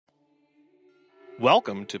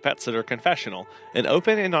Welcome to Pet Sitter Confessional, an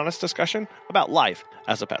open and honest discussion about life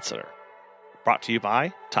as a pet sitter. Brought to you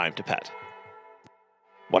by Time to Pet.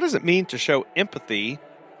 What does it mean to show empathy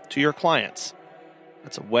to your clients?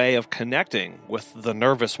 It's a way of connecting with the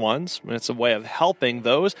nervous ones, and it's a way of helping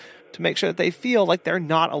those to make sure that they feel like they're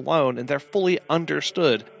not alone and they're fully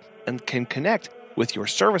understood and can connect with your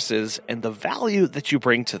services and the value that you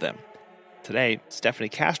bring to them. Today, Stephanie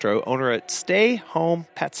Castro, owner at Stay Home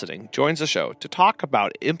Pet Sitting, joins the show to talk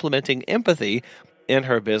about implementing empathy in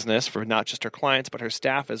her business for not just her clients, but her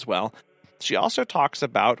staff as well. She also talks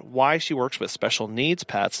about why she works with special needs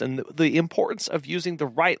pets and the importance of using the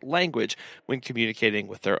right language when communicating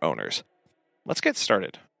with their owners. Let's get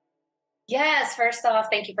started. Yes, first off,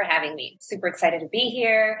 thank you for having me. Super excited to be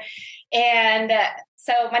here. And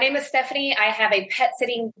so my name is Stephanie. I have a pet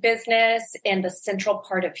sitting business in the central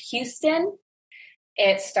part of Houston.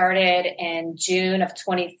 It started in June of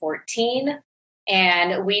 2014,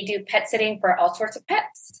 and we do pet sitting for all sorts of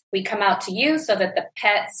pets. We come out to you so that the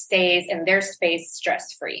pet stays in their space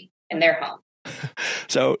stress-free in their home.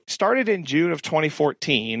 So started in June of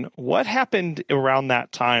 2014. What happened around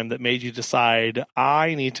that time that made you decide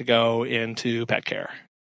I need to go into pet care?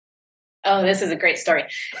 Oh, this is a great story.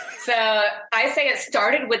 So I say it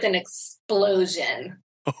started with an explosion.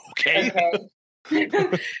 Okay.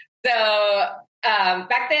 So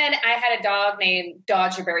back then I had a dog named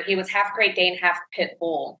Dodger. He was half Great Dane, half Pit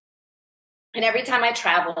Bull. And every time I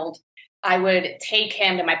traveled, I would take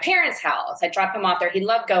him to my parents' house. I'd drop him off there. He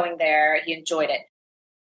loved going there. He enjoyed it.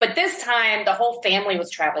 But this time, the whole family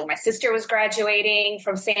was traveling. My sister was graduating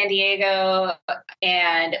from San Diego,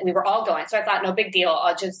 and we were all going. So I thought, no big deal.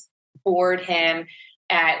 I'll just board him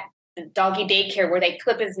at the doggy daycare where they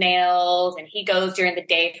clip his nails, and he goes during the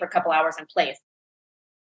day for a couple hours and plays.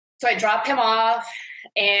 So I drop him off,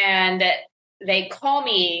 and they call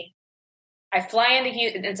me. I fly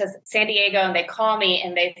into San Diego, and they call me,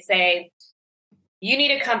 and they say, you need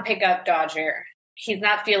to come pick up Dodger. He's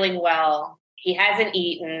not feeling well. He hasn't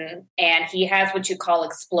eaten, and he has what you call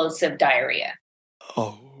explosive diarrhea.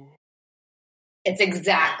 Oh. It's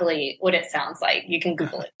exactly what it sounds like. You can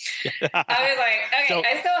Google it. I was like, okay,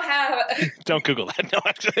 I still have... Don't Google that. No,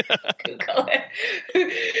 actually. Google it.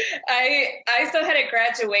 I still had a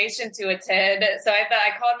graduation to attend, so I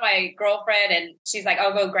called my girlfriend, and she's like,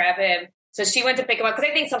 I'll go grab him. So she went to pick him up because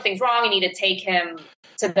I think something's wrong. I need to take him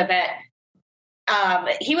to the vet.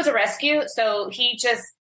 He was a rescue, so he just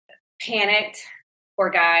panicked. Poor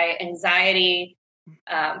guy, anxiety,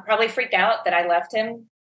 probably freaked out that I left him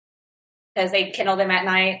because they kenneled him at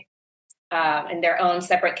night in their own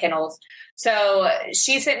separate kennels. So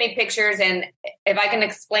she sent me pictures, and if I can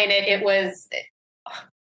explain it, it was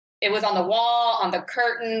on the wall, on the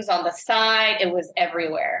curtains, on the side. It was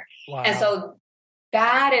everywhere. Wow. And so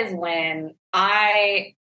that is when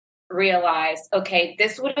I realized, okay,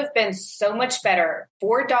 this would have been so much better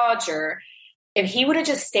for Dodger if he would have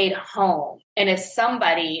just stayed home. And if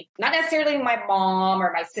somebody, not necessarily my mom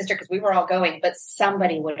or my sister, because we were all going, but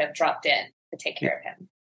somebody would have dropped in to take care of him.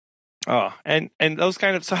 Oh, and those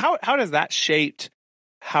kind of, so how does that shape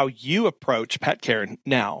how you approach pet care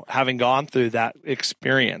now, having gone through that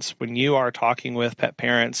experience when you are talking with pet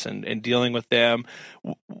parents and dealing with them?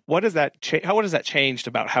 What has that changed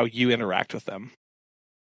about how you interact with them?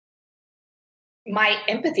 My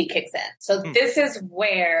empathy kicks in. So this is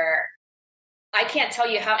where I can't tell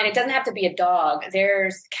you how, and it doesn't have to be a dog.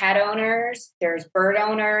 There's cat owners, there's bird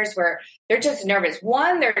owners where they're just nervous.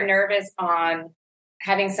 One, they're nervous on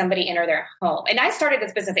having somebody enter their home. And I started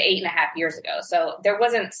this business 8.5 years ago. So there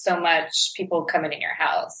wasn't so much people coming in your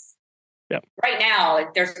house. Yep. Right now,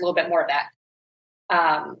 there's a little bit more of that.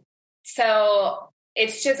 So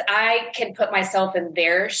it's just, I can put myself in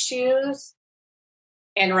their shoes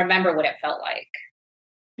and remember what it felt like.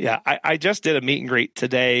 Yeah, I just did a meet and greet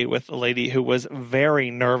today with a lady who was very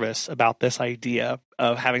nervous about this idea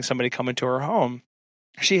of having somebody come into her home.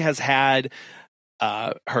 She has had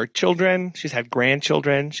her children, she's had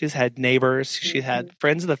grandchildren, she's had neighbors, she's had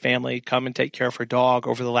friends of the family come and take care of her dog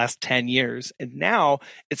over the last 10 years. And now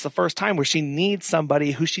it's the first time where she needs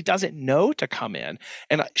somebody who she doesn't know to come in.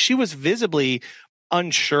 And she was visibly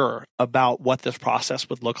unsure about what this process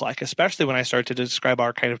would look like, especially when I started to describe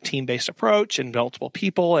our kind of team-based approach and multiple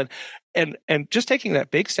people and just taking that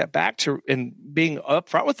big step back to and being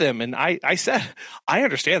upfront with them. And I said, I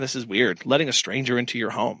understand this is weird, letting a stranger into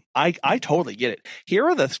your home. I totally get it. Here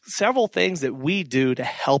are the several things that we do to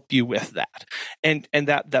help you with that. And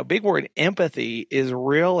that big word empathy is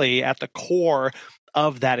really at the core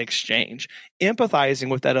of that exchange, empathizing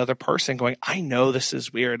with that other person, going, I know this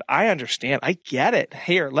is weird. I understand. I get it.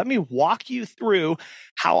 Here, let me walk you through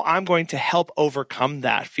how I'm going to help overcome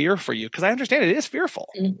that fear for you. Because I understand it is fearful.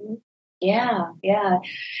 Mm-hmm. Yeah.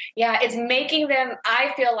 It's making them,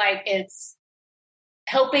 I feel like it's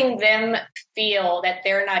helping them feel that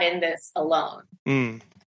they're not in this alone.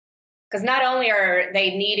 Because not only are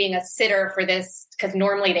they needing a sitter for this, because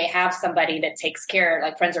normally they have somebody that takes care,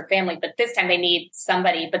 like friends or family, but this time they need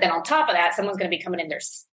somebody. But then on top of that, someone's going to be coming in their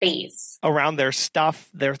space. Around their stuff,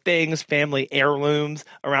 their things, family heirlooms,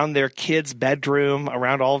 around their kids' bedroom,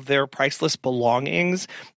 around all of their priceless belongings.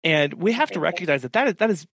 And we have to recognize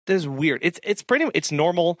that is weird. It's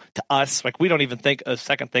normal to us. Like, we don't even think a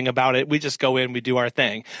second thing about it. We just go in, we do our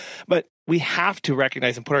thing. But we have to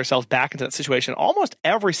recognize and put ourselves back into that situation almost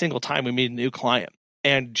every single time we meet a new client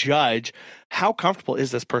and judge how comfortable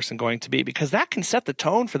is this person going to be, because that can set the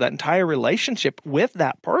tone for that entire relationship with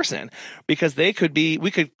that person, because we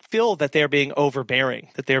could feel that they're being overbearing,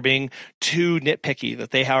 that they're being too nitpicky,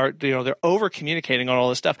 that they're over communicating on all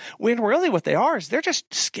this stuff, when really what they are is they're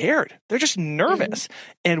just scared. They're just nervous.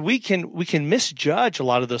 And we can misjudge a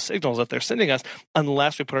lot of those signals that they're sending us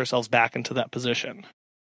unless we put ourselves back into that position.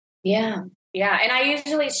 Yeah. And I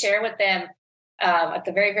usually share with them at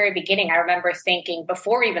the very, very beginning. I remember thinking,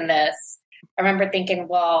 before even this,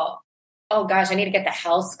 well, oh gosh, I need to get the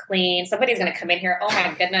house clean. Somebody's going to come in here. Oh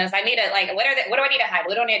my goodness. I need to, what do I need to hide?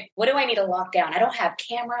 What do I need to lock down? I don't have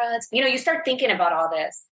cameras. You start thinking about all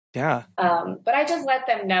this. Yeah. But I just let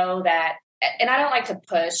them know that, and I don't like to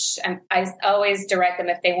push. I always direct them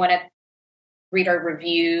if they want to read our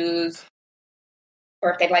reviews,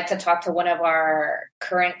 or if they'd like to talk to one of our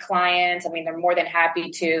current clients. I mean, they're more than happy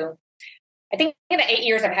to. I think in the 8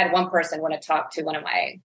 years, I've had one person want to talk to one of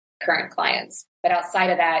my current clients. But outside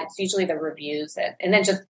of that, it's usually the reviews and then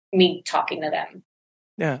just me talking to them.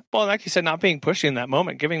 Yeah. Well, like you said, not being pushy in that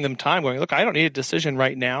moment, giving them time, going, look, I don't need a decision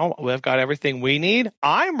right now. We've got everything we need.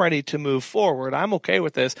 I'm ready to move forward. I'm okay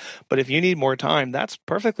with this. But if you need more time, that's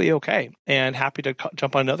perfectly okay. And happy to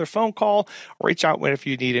jump on another phone call, reach out if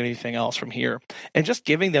you need anything else from here. And just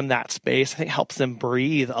giving them that space, I think, helps them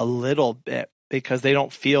breathe a little bit, because they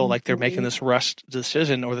don't feel like they're making this rushed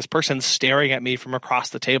decision, or this person's staring at me from across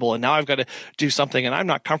the table, and now I've got to do something and I'm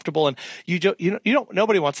not comfortable. And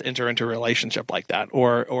nobody wants to enter into a relationship like that,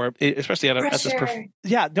 or especially at this.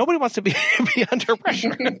 Nobody wants to be under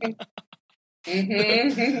pressure.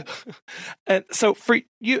 And so for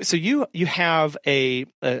you, you have a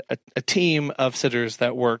team of sitters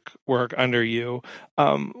that work under you.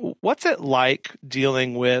 What's it like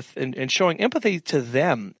dealing with and showing empathy to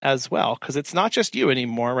them as well? Because it's not just you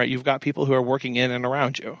anymore, right? You've got people who are working in and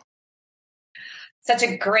around you. Such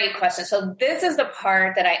a great question. So this is the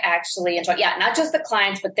part that I actually enjoy. Yeah, not just the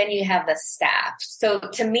clients, but then you have the staff. So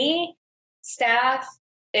to me, staff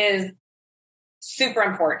is super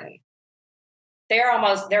important.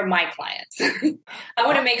 They're my clients. I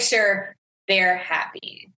want to make sure they're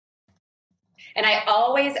happy. And I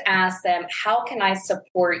always ask them, how can I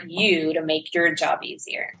support you to make your job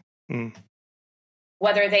easier?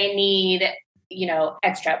 Whether they need,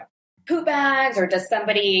 extra poop bags, or does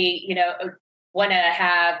somebody, want to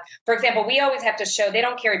have, for example, we always have to show, they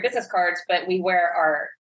don't carry business cards, but we wear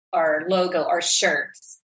our logo, our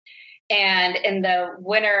shirts. And in the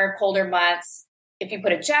winter, colder months, if you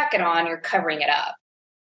put a jacket on, you're covering it up.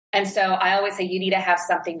 And so I always say you need to have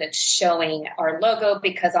something that's showing our logo,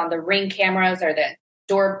 because on the Ring cameras or the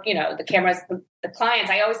door, the cameras, the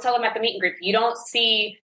clients, I always tell them at the meet and greet, if you don't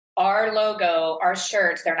see our logo, our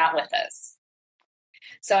shirts, they're not with us.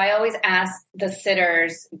 So I always ask the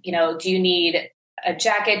sitters, do you need a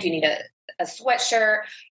jacket? Do you need a sweatshirt?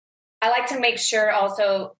 I like to make sure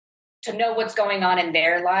also to know what's going on in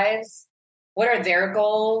their lives. What are their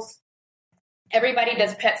goals? Everybody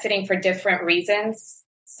does pet sitting for different reasons.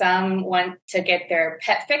 Some want to get their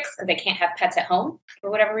pet fixed because they can't have pets at home for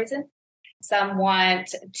whatever reason. Some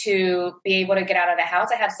want to be able to get out of the house.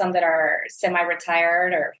 I have some that are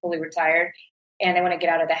semi-retired or fully retired, and they want to get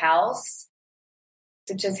out of the house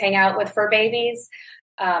to just hang out with fur babies.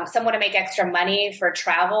 Some want to make extra money for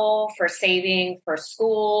travel, for saving, for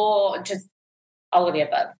school, just all of the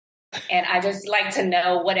above. And I just like to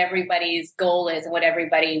know what everybody's goal is and what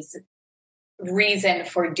everybody's reason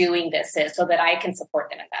for doing this is, so that I can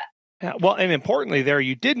support them in that. Yeah, well, and importantly there,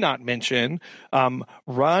 you did not mention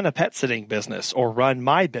run a pet sitting business, or run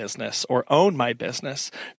my business, or own my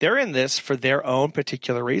business. They're in this for their own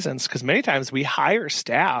particular reasons, because many times we hire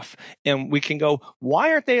staff and we can go,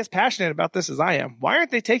 why aren't they as passionate about this as I am? Why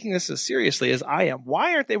aren't they taking this as seriously as I am?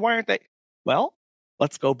 Why aren't they? Well,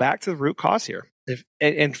 let's go back to the root cause here.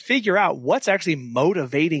 and figure out what's actually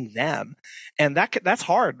motivating them. And that's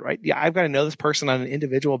hard, right? Yeah, I've got to know this person on an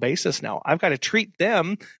individual basis now. I've got to treat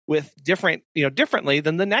them with differently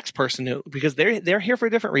than the next person because they're here for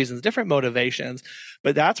different reasons, different motivations.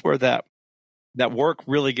 But that's where that work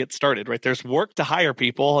really gets started, right? There's work to hire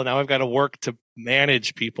people, and now I've got to work to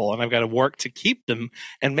manage people, and I've got to work to keep them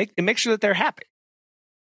and make sure that they're happy.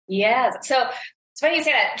 Yes. So it's funny you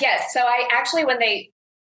say that. Yes. So I actually, when they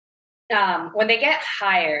get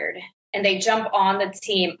hired and they jump on the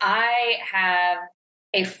team, I have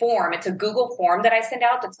a form. It's a Google form that I send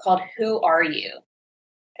out. That's called "Who Are You?"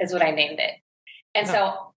 is what I named it. And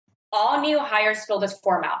so all new hires fill this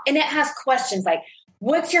form out, and it has questions like,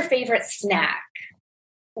 what's your favorite snack?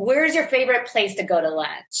 Where's your favorite place to go to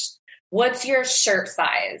lunch? What's your shirt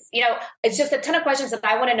size? It's just a ton of questions that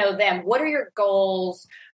I want to know them. What are your goals,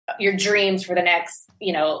 your dreams for the next,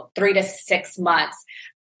 3 to 6 months?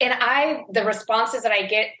 And the responses that I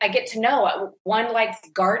get to know. One likes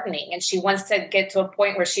gardening, and she wants to get to a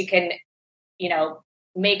point where she can,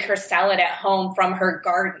 make her salad at home from her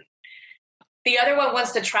garden. The other one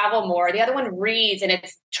wants to travel more. The other one reads, and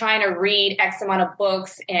it's trying to read X amount of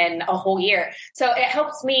books in a whole year. So it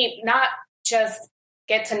helps me not just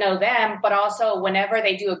get to know them, but also whenever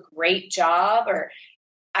they do a great job or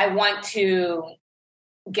I want to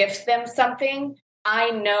gift them something,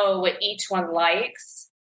 I know what each one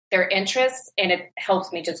likes, their interests, and it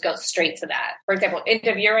helps me just go straight to that. For example, end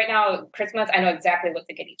of year right now, Christmas, I know exactly what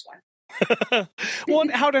to get each one. Well,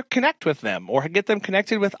 and how to connect with them or get them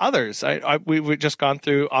connected with others. We've just gone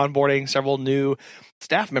through onboarding several new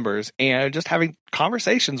staff members and just having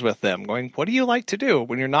conversations with them going, what do you like to do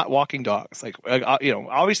when you're not walking dogs? Like,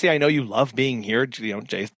 obviously I know you love being here,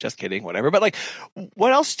 Jay, just kidding, whatever, but like,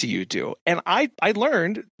 what else do you do? And I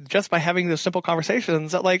learned just by having those simple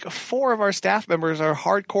conversations that like 4 of our staff members are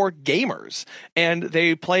hardcore gamers and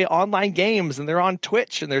they play online games and they're on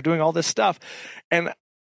Twitch and they're doing all this stuff. And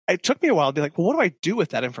it took me a while to be like, well, what do I do with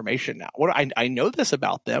that information now? I know this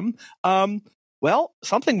about them. Well,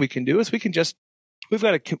 something we can do is we've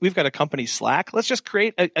got a company Slack. Let's just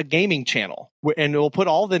create a gaming channel and we'll put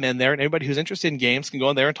all of them in there. And anybody who's interested in games can go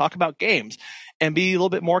in there and talk about games and be a little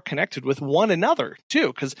bit more connected with one another too.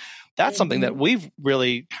 Because that's something that we've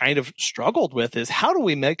really kind of struggled with is how do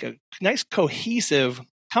we make a nice cohesive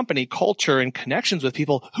company culture and connections with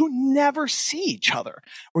people who never see each other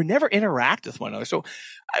or never interact with one another. So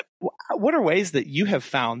what are ways that you have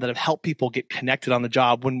found that have helped people get connected on the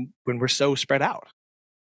job when we're so spread out?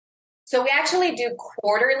 So we actually do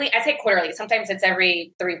quarterly. I say quarterly. Sometimes it's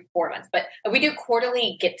every 3-4 months, but we do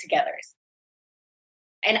quarterly get-togethers.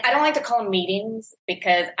 And I don't like to call them meetings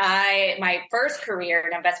because my first career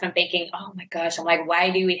in investment banking, oh my gosh, I'm like,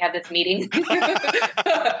 why do we have this meeting? Could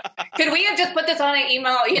we have just put this on an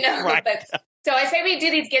email, Right. But, so I say we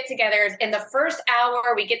do these get-togethers. In the first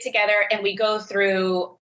hour, we get together and we go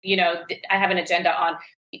through, I have an agenda on,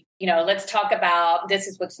 let's talk about this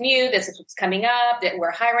is what's new, this is what's coming up, that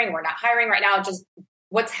we're hiring, we're not hiring right now, just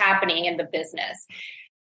what's happening in the business.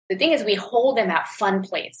 The thing is we hold them at fun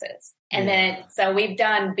places. And then, so we've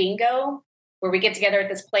done bingo where we get together at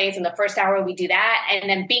this place in the first hour, we do that. And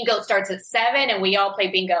then bingo starts at 7 and we all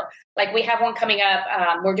play bingo. Like we have one coming up.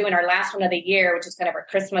 We're doing our last one of the year, which is kind of our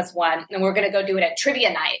Christmas one. And we're going to go do it at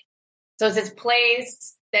trivia night. So it's this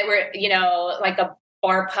place that we're, like a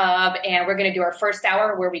bar pub. And we're going to do our first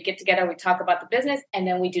hour where we get together, we talk about the business, and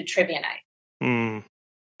then we do trivia night.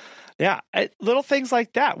 Yeah, little things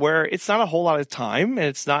like that where it's not a whole lot of time and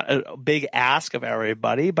it's not a big ask of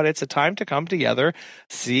everybody, but it's a time to come together,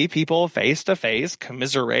 see people face to face,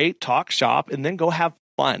 commiserate, talk shop, and then go have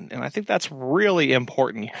fun. And I think that's really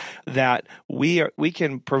important that we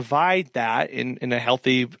can provide that in a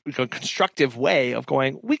healthy, constructive way of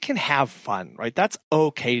going, we can have fun, right? That's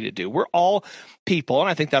okay to do. We're all people. And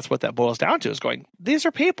I think that's what that boils down to is going, these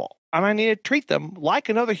are people and I need to treat them like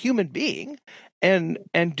another human being and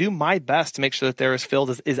do my best to make sure that they're as filled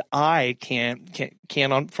as I can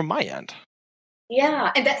on from my end.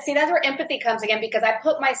 Yeah. And that's where empathy comes again, because I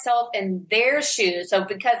put myself in their shoes. So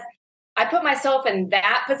because I put myself in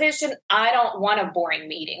that position, I don't want a boring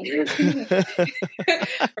meeting. Right?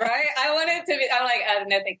 I want it to be, I'm like, oh,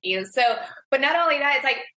 no, thank you. So, but not only that, it's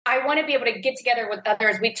like, I want to be able to get together with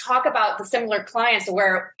others. We talk about the similar clients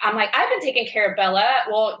where I'm like, I've been taking care of Bella.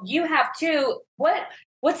 Well, you have too.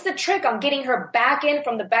 What's the trick on getting her back in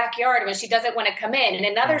from the backyard when she doesn't want to come in? And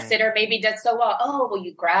another sitter maybe does so well. Oh, well,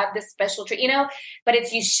 you grab this special treat, but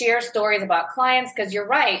it's you share stories about clients because you're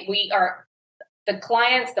right. The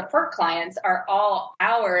FERC clients are all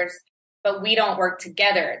ours, but we don't work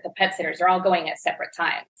together. The pet sitters are all going at separate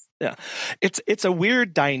times. Yeah. It's a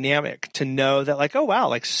weird dynamic to know that like, oh, wow,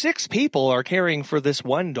 like 6 people are caring for this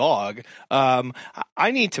one dog.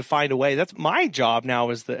 I need to find a way. That's my job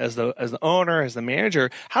now as the owner, as the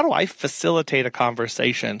manager. How do I facilitate a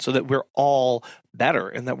conversation so that we're all better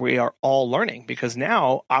and that we are all learning? Because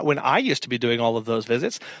now when I used to be doing all of those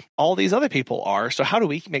visits, all these other people are. So how do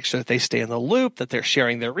we make sure that they stay in the loop, that they're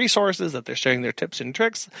sharing their resources, that they're sharing their tips and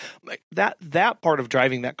tricks? Like that part of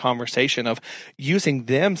driving that conversation of using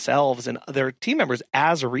themselves and their team members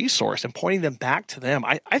as a resource and pointing them back to them,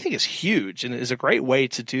 I think is huge and is a great way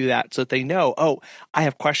to do that so that they know, oh, I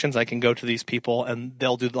have questions, I can go to these people and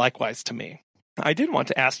they'll do likewise to me. I did want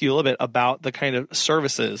to ask you a little bit about the kind of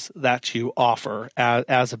services that you offer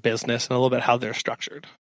as a business and a little bit how they're structured.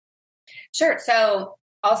 Sure. So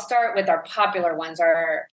I'll start with our popular ones.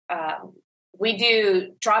 We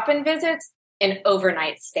do drop-in visits and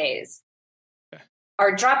overnight stays. Okay.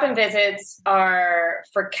 Our drop-in visits are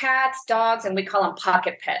for cats, dogs, and we call them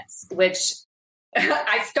pocket pets, which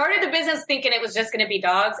I started the business thinking it was just going to be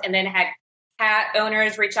dogs and then had cat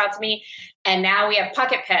owners reach out to me. And now we have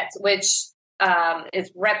pocket pets, which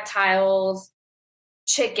is reptiles,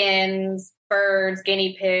 chickens, birds,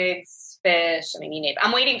 guinea pigs, fish. I mean, you name it.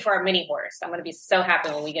 I'm waiting for our mini horse. I'm going to be so happy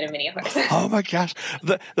when we get a mini horse. Oh my gosh.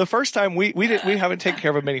 The first time we haven't taken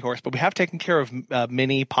care of a mini horse, but we have taken care of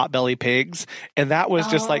mini potbelly pigs. And that was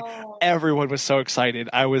just like, everyone was so excited.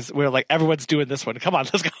 We were like, everyone's doing this one. Come on,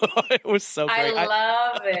 let's go. It was so great. I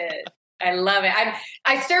love it. I love it.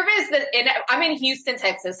 I service I'm in Houston,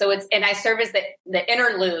 Texas. So I service the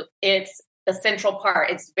inner loop. It's the central part.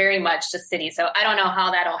 It's very much the city. So I don't know how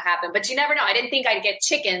that'll happen, but you never know. I didn't think I'd get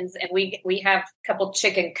chickens, and we have a couple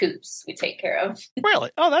chicken coops we take care of. Really?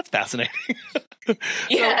 Oh, that's fascinating.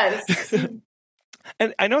 Yes.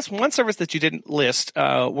 And I noticed one service that you didn't list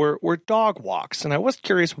were dog walks, and I was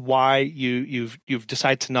curious why you've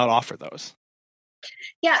decided to not offer those.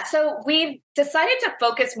 Yeah, so we've decided to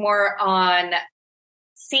focus more on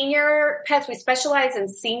senior pets. We specialize in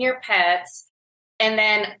senior pets, and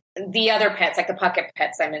then the other pets, like the pocket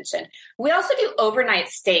pets I mentioned. We also do overnight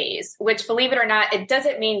stays, which, believe it or not, it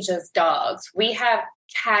doesn't mean just dogs. We have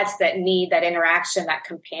cats that need that interaction, that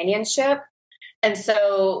companionship. And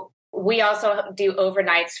so we also do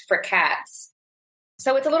overnights for cats.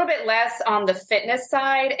 So it's a little bit less on the fitness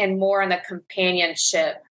side and more on the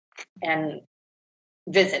companionship and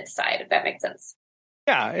visit side, if that makes sense.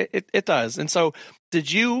 Yeah, it does. And so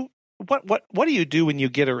what do you do when you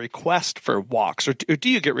get a request for walks, or do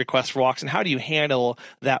you get requests for walks, and how do you handle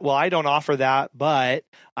that? Well, I don't offer that, but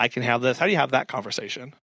I can have this. How do you have that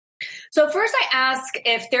conversation? So first I ask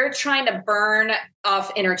if they're trying to burn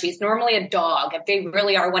off energy. It's normally a dog. If they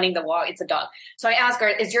really are wanting the walk, it's a dog. So I ask her,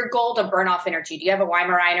 is your goal to burn off energy? Do you have a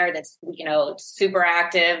Weimaraner that's, super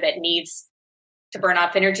active that needs to burn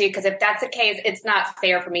off energy? Because if that's the case, it's not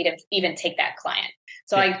fair for me to even take that client.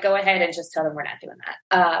 So I go ahead and just tell them we're not doing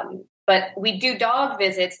that. But we do dog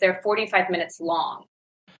visits. They're 45 minutes long.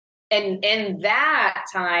 And in that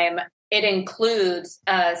time, it includes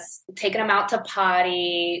us taking them out to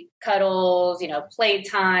potty, cuddles,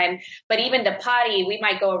 playtime. But even to potty, we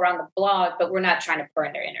might go around the block, but we're not trying to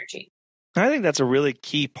burn their energy. I think that's a really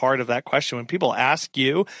key part of that question. When people ask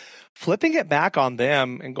you, flipping it back on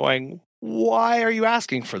them and going, why are you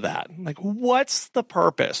asking for that? Like, what's the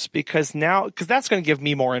purpose? Because that's going to give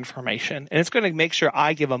me more information, and it's going to make sure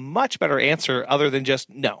I give a much better answer other than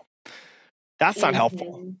just no. That's not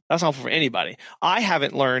helpful. That's not helpful for anybody. I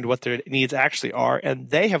haven't learned what their needs actually are, and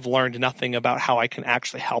they have learned nothing about how I can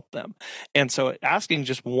actually help them. And so asking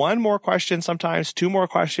just one more question, sometimes 2 more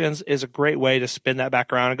questions, is a great way to spin that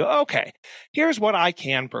back around and go, okay, here's what I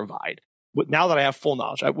can provide. Now that I have full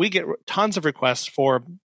knowledge, we get tons of requests for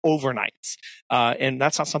overnights, and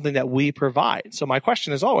that's not something that we provide. So my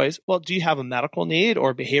question is always, well, do you have a medical need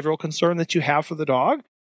or behavioral concern that you have for the dog?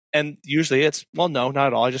 And usually it's, well, no, not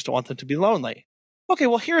at all. I just don't want them to be lonely. Okay,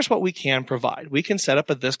 well, here's what we can provide. We can set up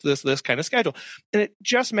a this kind of schedule. And it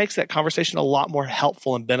just makes that conversation a lot more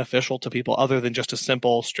helpful and beneficial to people other than just a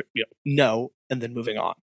simple no, and then moving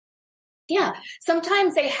on. Yeah.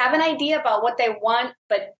 Sometimes they have an idea about what they want,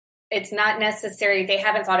 but it's not necessary. They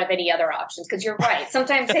haven't thought of any other options, because you're right.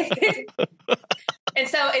 Sometimes and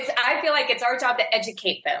so I feel like it's our job to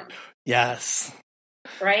educate them. Yes.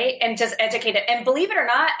 Right? And just educate it. And believe it or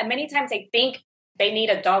not, many times they think they need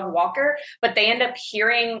a dog walker, but they end up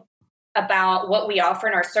hearing about what we offer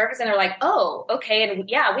in our service. And they're like, oh, okay. And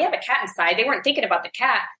yeah, we have a cat inside. They weren't thinking about the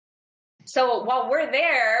cat. So while we're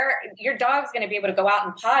there, your dog's going to be able to go out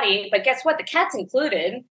and potty, but guess what? The cat's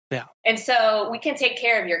included. Yeah. And so we can take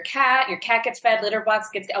care of your cat. Your cat gets fed, litter box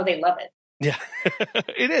they love it. Yeah,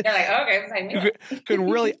 it is. They're like, okay, it's like me. Can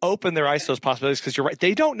really open their eyes to those possibilities, because you're right.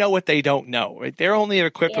 They don't know what they don't know. Right? They're only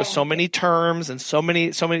equipped with so many terms and so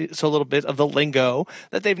little bit of the lingo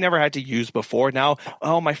that they've never had to use before. Now,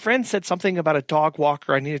 oh, my friend said something about a dog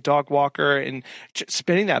walker. I need a dog walker, and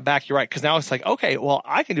spinning that back, you're right. Because now it's like, okay, well,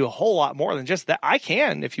 I can do a whole lot more than just that. I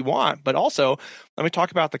can if you want, but also let me talk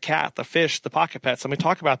about the cat, the fish, the pocket pets. Let me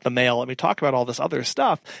talk about the mail. Let me talk about all this other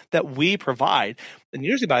stuff that we provide. And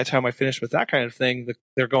usually by the time I finish with that kind of thing,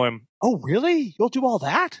 they're going, oh, really? You'll do all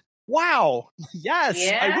that? Wow. Yes,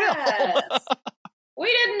 I will. We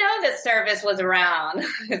didn't know this service was around.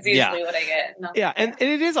 It's usually what I get. No. Yeah, and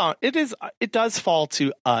it does fall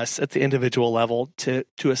to us at the individual level to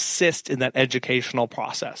assist in that educational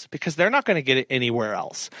process, because they're not going to get it anywhere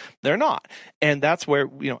else. They're not. And that's where,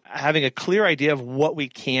 having a clear idea of what we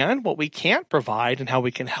can't provide and how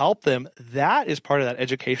we can help them, that is part of that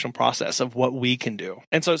educational process of what we can do.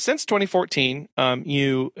 And so since 2014,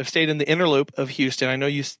 you have stayed in the inner loop of Houston. I know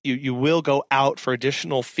you will go out for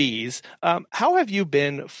additional fees. How have you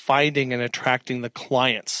been finding and attracting the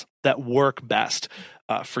clients that work best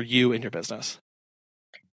for you in your business?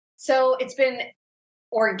 So it's been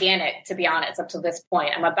organic, to be honest, up to this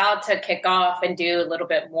point. I'm about to kick off and do a little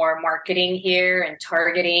bit more marketing here and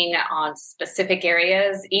targeting on specific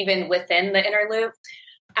areas, even within the inner loop.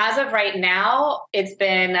 As of right now,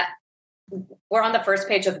 we're on the first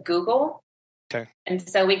page of Google. Okay. And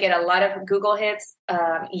so we get a lot of Google hits,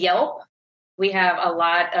 Yelp. We have a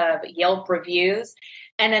lot of Yelp reviews,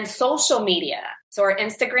 and then social media. So our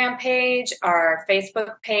Instagram page, our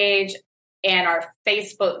Facebook page, and our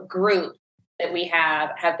Facebook group that we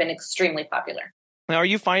have been extremely popular. Now, are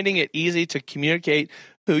you finding it easy to communicate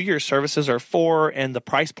who your services are for and the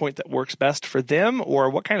price point that works best for them?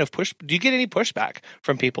 Or what kind of do you get any pushback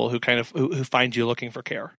from people who find you looking for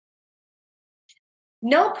care?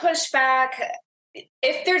 No pushback.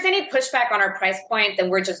 If there's any pushback on our price point, then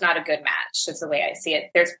we're just not a good match. That's the way I see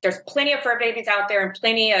it. There's plenty of fur babies out there and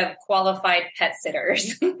plenty of qualified pet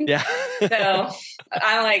sitters. Yeah. So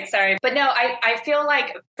I'm like, sorry. But no, I feel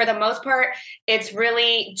like for the most part, it's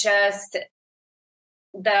really just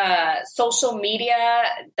the social media,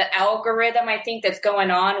 the algorithm, I think, that's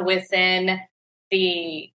going on within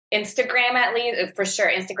the Instagram, at least. For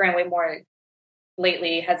sure, Instagram way more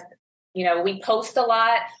lately has, we post a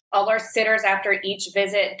lot. All our sitters after each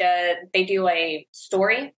visit, they do a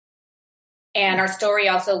story. And our story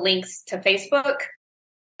also links to Facebook.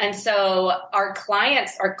 And so our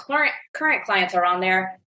clients, our current clients are on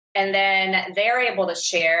there, and then they're able to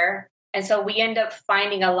share. And so we end up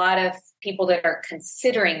finding a lot of people that are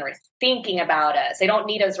considering or thinking about us. They don't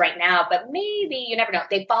need us right now, but maybe, you never know,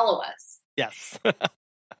 they follow us. Yes.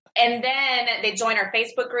 And then they join our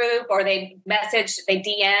Facebook group, or they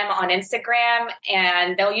DM on Instagram,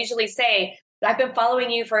 and they'll usually say, I've been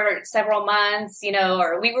following you for several months,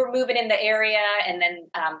 or we were moving in the area. And then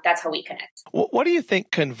that's how we connect. What do you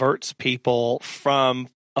think converts people from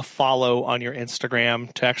a follow on your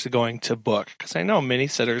Instagram to actually going to book? Because I know many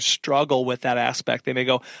sitters struggle with that aspect. They may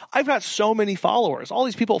go, I've got so many followers. All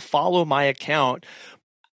these people follow my account,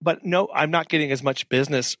 but no, I'm not getting as much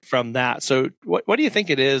business from that. So what do you think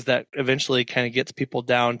it is that eventually kind of gets people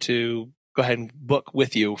down to go ahead and book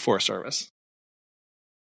with you for a service?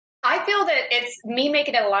 I feel that it's me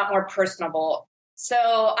making it a lot more personable. So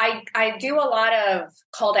I do a lot of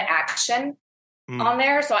call to action on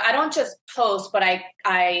there. So I don't just post, but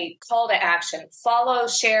I call to action: follow,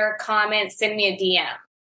 share, comment, send me a DM.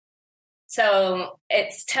 So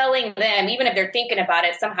it's telling them, even if they're thinking about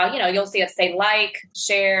it, somehow, you'll see us say like,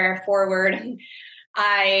 share, forward.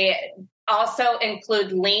 I also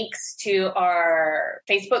include links to our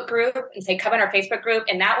Facebook group and say, come in our Facebook group.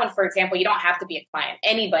 And that one, for example, you don't have to be a client.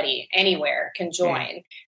 Anybody, anywhere can join.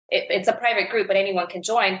 It's a private group, but anyone can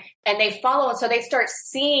join. And they follow. And so they start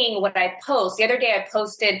seeing what I post. The other day I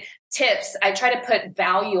posted tips. I try to put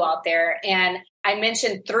value out there. And I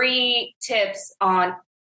mentioned 3 tips on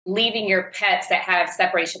leaving your pets that have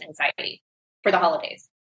separation anxiety for the holidays.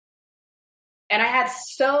 And I had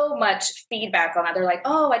so much feedback on that. They're like,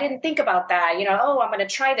 oh, I didn't think about that. I'm going to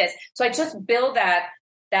try this. So I just build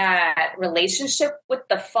that relationship with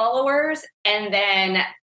the followers. And then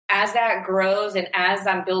as that grows and as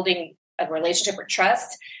I'm building a relationship or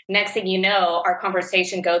trust, next thing you know, our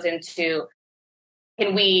conversation goes into,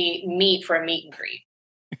 can we meet for a meet and greet?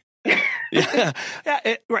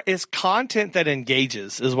 It's content that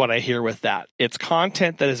engages is what I hear with that. It's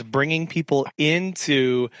content that is bringing people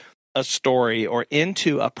into a story or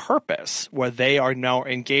into a purpose where they are now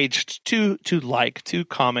engaged to like, to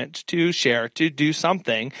comment, to share, to do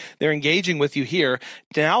something, they're engaging with you here.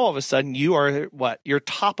 Now, all of a sudden, you are you're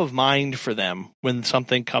top of mind for them when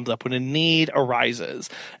something comes up, when a need arises.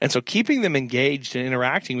 And so keeping them engaged and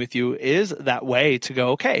interacting with you is that way to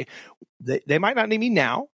go, okay, they might not need me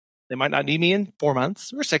now. They might not need me in 4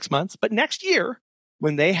 months or 6 months, but next year,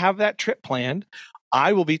 when they have that trip planned,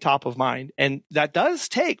 I will be top of mind. And that does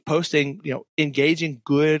take posting, engaging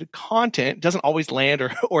good content. It doesn't always land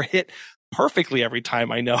or hit perfectly every time.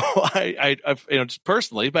 I know, I've just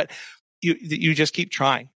personally, but you just keep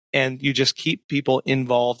trying and you just keep people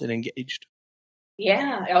involved and engaged.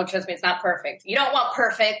 Yeah. Oh, trust me, it's not perfect. You don't want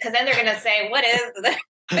perfect because then they're going to say, what is this?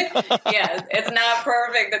 Yes, it's not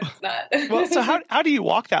perfect. It's not. Well, so how do you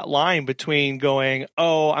walk that line between going,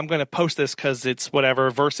 oh, I'm going to post this because it's whatever,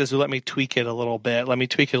 versus let me tweak it a little bit. Let me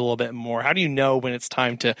tweak it a little bit more. How do you know when it's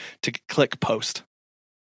time to click post?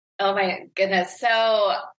 Oh my goodness.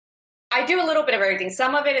 So I do a little bit of everything.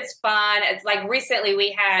 Some of it is fun. It's like recently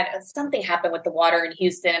we had something happen with the water in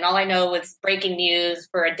Houston, and all I know was breaking news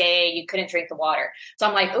for a day. You couldn't drink the water. So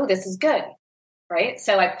I'm like, oh, this is good. Right.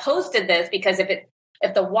 So I posted this because if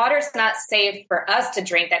the water's not safe for us to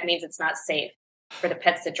drink, that means it's not safe for the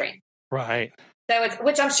pets to drink. Right. So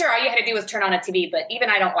which I'm sure all you had to do was turn on a TV, but even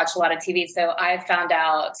I don't watch a lot of TV. So I found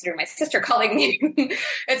out through my sister calling me.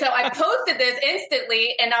 And so I posted this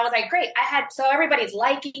instantly and I was like, great. So everybody's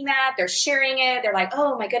liking that. They're sharing it. They're like,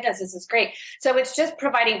 oh my goodness, this is great. So it's just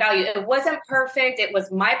providing value. It wasn't perfect. It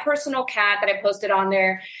was my personal cat that I posted on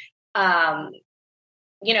there. I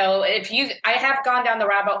have gone down the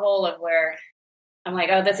rabbit hole of where I'm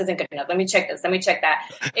like, oh, this isn't good enough. Let me check this. Let me check that.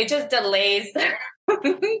 It just delays.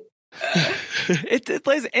 It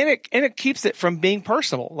delays, and it keeps it from being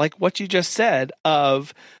personal. Like what you just said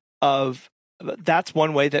of that's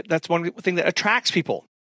one way that's one thing that attracts people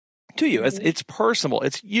to you. Mm-hmm. It's personal.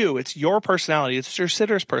 It's you. It's your personality. It's your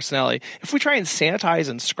sitter's personality. If we try and sanitize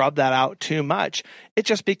and scrub that out too much, it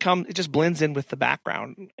just blends in with the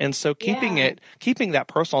background. And so keeping that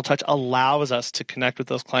personal touch allows us to connect with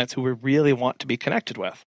those clients who we really want to be connected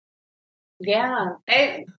with. Yeah,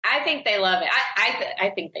 I think they love it. I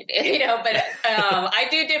think they did, but I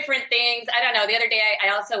do different things. I don't know. The other day,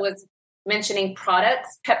 I also was mentioning pet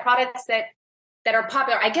products that are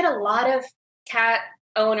popular. I get a lot of cat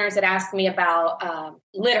owners that ask me about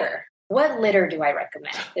litter. What litter do I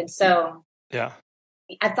recommend? And so I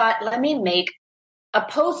thought, let me make a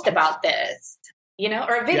post about this,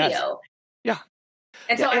 or a video. Yes. Yeah.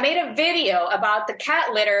 And so I made a video about the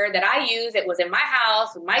cat litter that I use. It was in my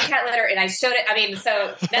house with my cat litter, and I showed it. I mean,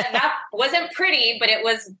 so that wasn't pretty, but it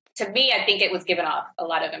was, to me, I think it was giving off a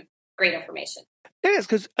lot of great information. It is,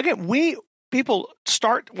 because again, when we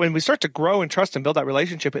start to grow and trust and build that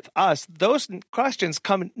relationship with us, those questions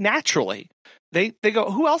come naturally. They go,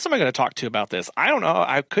 who else am I going to talk to about this? I don't know.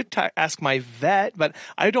 I could ask my vet, but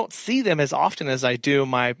I don't see them as often as I do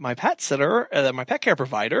my pet sitter, my pet care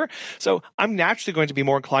provider. So I'm naturally going to be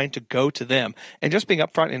more inclined to go to them, and just being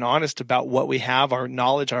upfront and honest about what we have, our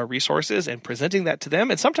knowledge, our resources, and presenting that to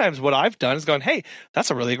them. And sometimes what I've done is gone, hey, that's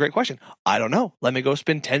a really great question. I don't know. Let me go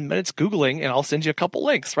spend 10 minutes Googling and I'll send you a couple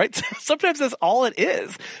links, right? Sometimes that's all it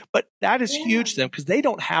is, but that is huge to them because they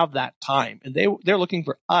don't have that time, and they're looking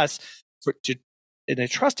for us to, in a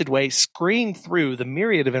trusted way, screen through the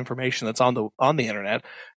myriad of information that's on the internet,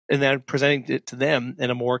 and then presenting it to them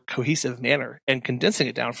in a more cohesive manner and condensing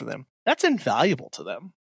it down for them. That's invaluable to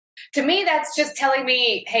them. To me, that's just telling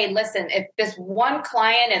me, hey, listen, if this one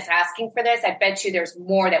client is asking for this, I bet you there's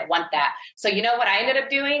more that want that. So you know what I ended up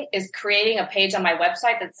doing is creating a page on my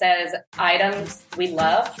website that says items we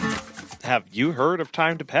love. Have you heard of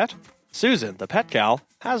Time to Pet? Susan, the pet gal,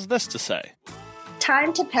 has this to say.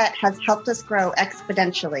 Time to Pet has helped us grow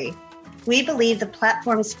exponentially. We believe the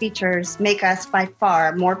platform's features make us by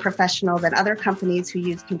far more professional than other companies who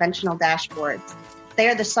use conventional dashboards. They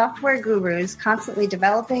are the software gurus constantly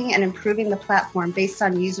developing and improving the platform based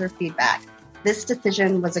on user feedback. This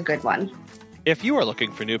decision was a good one. If you are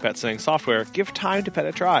looking for new pet sitting software, give Time to Pet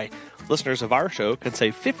a try. Listeners of our show can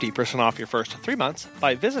save 50% off your first 3 months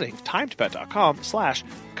by visiting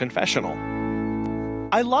timetopet.com/confessional.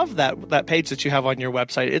 I love that page that you have on your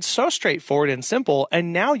website. It's so straightforward and simple,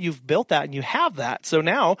 and now you've built that and you have that. So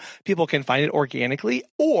now people can find it organically,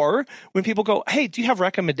 or when people go, hey, do you have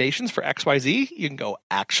recommendations for XYZ? You can go,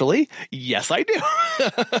 actually, yes, I do.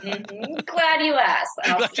 Glad you asked.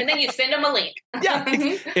 And then you send them a link. Yeah,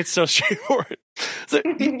 it's so straightforward. So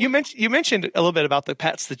you mentioned a little bit about the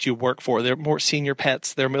pets that you work for. They're more senior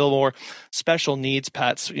pets. They're a little more special needs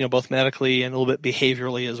pets, both medically and a little bit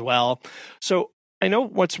behaviorally as well. So I know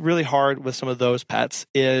what's really hard with some of those pets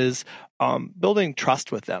is building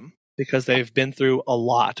trust with them because they've been through a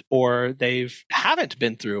lot or haven't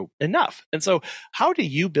been through enough. And so how do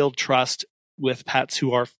you build trust with pets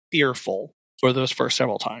who are fearful for those first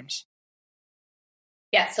several times?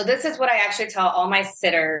 Yeah, so this is what I actually tell all my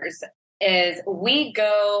sitters is we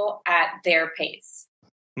go at their pace.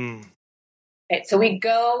 Okay, so we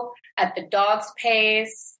go at the dog's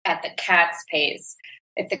pace, at the cat's pace.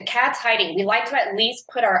 If the cat's hiding, we like to at least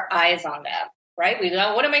put our eyes on them, right? We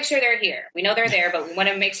don't want to make sure they're here. We know they're there, but we want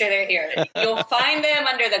to make sure they're here. You'll find them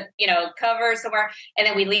under the, cover somewhere, and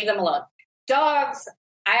then we leave them alone. Dogs,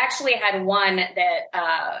 I actually had one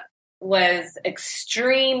that was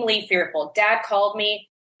extremely fearful. Dad called me,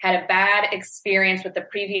 had a bad experience with the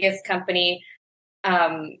previous company,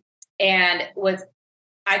 and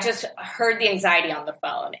I just heard the anxiety on the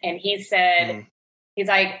phone. And he said, he's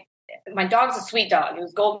like, my dog's a sweet dog. He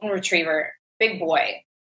was golden retriever, big boy,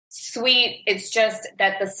 sweet. It's just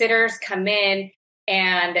that the sitters come in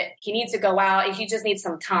and he needs to go out and he just needs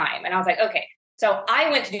some time. And I was like, okay. So I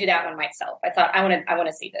went to do that one myself. I thought, I want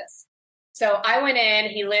to see this. So I went in,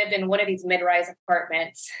 he lived in one of these mid-rise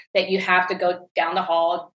apartments that you have to go down the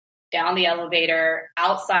hall, down the elevator,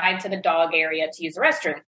 outside to the dog area to use the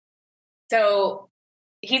restroom. So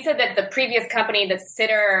he said that the previous company, the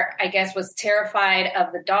sitter, I guess, was terrified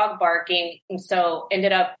of the dog barking. And so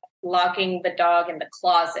ended up locking the dog in the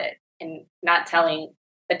closet and not telling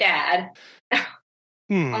the dad.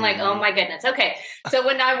 I'm like, oh my goodness. Okay. So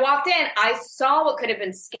when I walked in, I saw what could have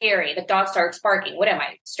been scary. The dog starts barking. What am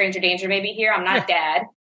I? Stranger danger maybe here? I'm not dad.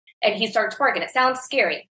 And he starts barking. It sounds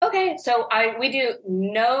scary. Okay. So we do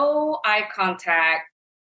no eye contact.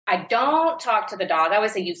 I don't talk to the dog. I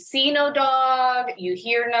always say, you see no dog, you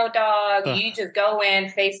hear no dog. You just go in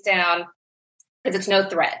face down because it's no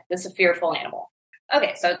threat. This is a fearful animal.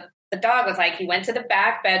 Okay. So the dog was like, he went to the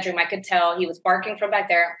back bedroom. I could tell he was barking from back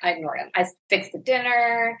there. I ignored him. I fixed the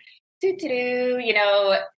dinner,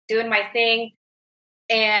 doing my thing.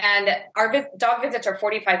 And our dog visits are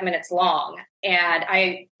 45 minutes long. And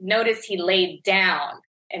I noticed he laid down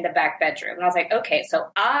in the back bedroom. And I was like, okay. So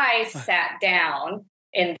I sat down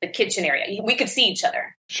in the kitchen area. We could see each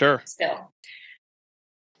other. Sure. Still.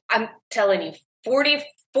 I'm telling you, 40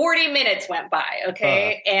 minutes went by,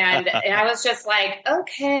 okay? And I was just like,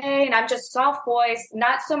 okay. And I'm just soft voice,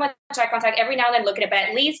 not so much eye contact, every now and then looking at it, but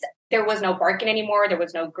at least there was no barking anymore. There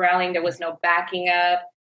was no growling. There was no backing up.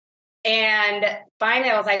 And finally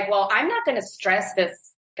I was like, well, I'm not going to stress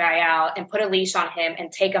this guy out and put a leash on him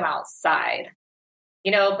and take him outside.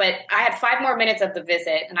 But I had 5 more minutes of the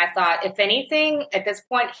visit. And I thought, if anything, at this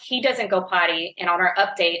point, he doesn't go potty. And on our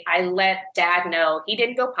update, I let Dad know he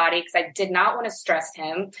didn't go potty because I did not want to stress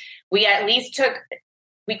him. We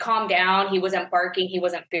calmed down. He wasn't barking. He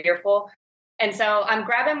wasn't fearful. And so I'm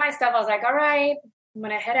grabbing my stuff. I was like, all right, I'm going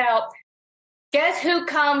to head out. Guess who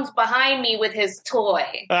comes behind me with his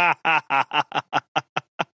toy? I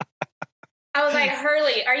was like,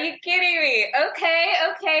 Hurley, are you kidding me?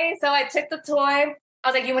 Okay. So I took the toy. I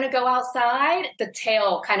was like, you want to go outside? The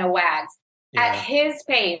tail kind of wags. Yeah. At his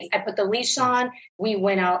pace, I put the leash on. We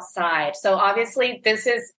went outside. So obviously, this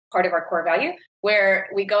is part of our core value where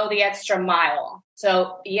we go the extra mile.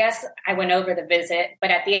 So yes, I went over the visit, but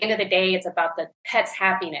at the end of the day, it's about the pet's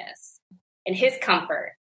happiness and his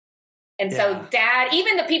comfort. And so Dad,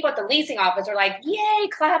 even the people at the leasing office are like, yay,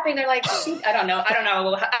 clapping. They're like, I don't know.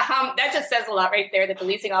 That just says a lot right there that the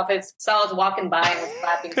leasing office saw us walking by and was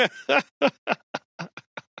clapping.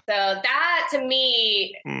 So that to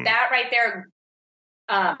me, that right there,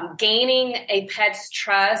 gaining a pet's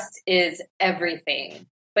trust is everything.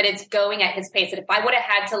 But it's going at his pace. And if I would have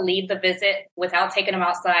had to leave the visit without taking him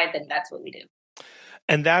outside, then that's what we do.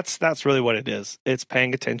 And that's really what it is. It's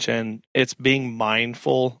paying attention. It's being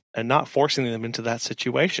mindful and not forcing them into that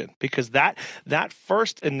situation. Because that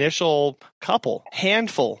first initial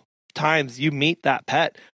handful times you meet that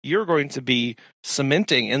pet, you're going to be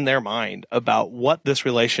cementing in their mind about what this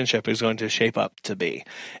relationship is going to shape up to be.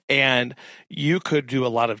 And you could do a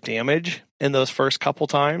lot of damage in those first couple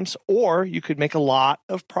times, or you could make a lot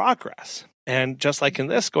of progress. And just like in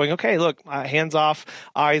this, going, okay, look, hands off,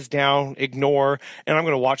 eyes down, ignore, and I'm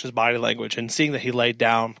going to watch his body language and seeing that he laid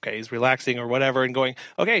down, okay, he's relaxing or whatever, and going,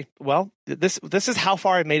 okay, well, this is how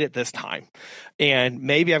far I made it this time. And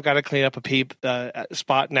maybe I've got to clean up a peep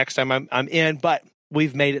spot next time I'm in, but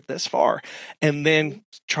we've made it this far. And then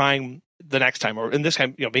trying the next time, or in this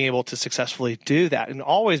time, being able to successfully do that, and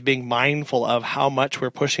always being mindful of how much we're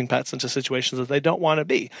pushing pets into situations that they don't want to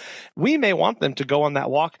be. We may want them to go on that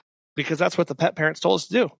walk because that's what the pet parents told us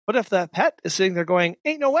to do. But if the pet is sitting there going,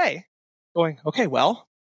 ain't no way, going, okay, well,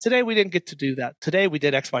 today we didn't get to do that. Today we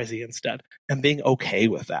did XYZ instead, and being okay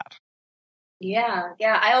with that. Yeah.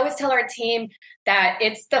 I always tell our team that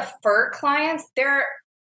it's the fur clients. They're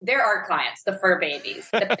our clients, the fur babies.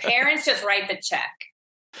 The parents just write the check.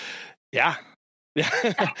 Yeah. Yeah.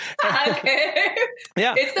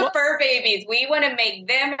 It's the fur babies. We want to make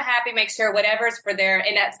them happy, make sure whatever's for their,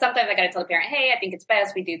 and sometimes I got to tell the parent, hey, I think it's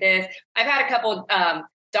best we do this. I've had a couple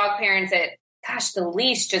dog parents that, gosh, the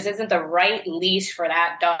leash just isn't the right leash for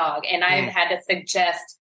that dog. And I've had to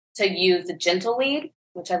suggest to use the gentle lead,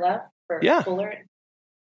 which I love for cooler.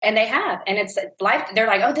 And they have, and it's life. They're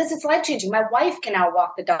like, oh, this is life changing. My wife can now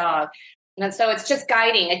walk the dog. And so it's just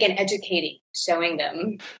guiding, again, educating, showing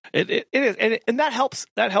them. It is. And that helps.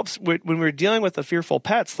 That helps when we're dealing with the fearful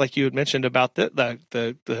pets, like you had mentioned about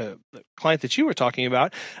the client that you were talking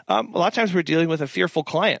about. A lot of times we're dealing with a fearful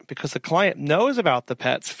client because the client knows about the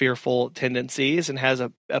pet's fearful tendencies and has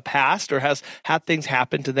a past or has had things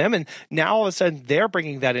happen to them. And now all of a sudden they're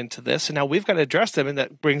bringing that into this. And now we've got to address them. And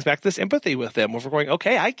that brings back this empathy with them where we're going,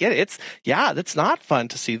 okay, I get it. That's not fun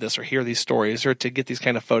to see this or hear these stories or to get these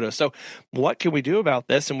kind of photos. So what can we do about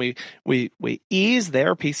this? And we ease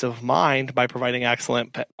their peace of mind by providing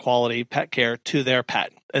excellent quality pet care to their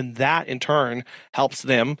pet. And that in turn helps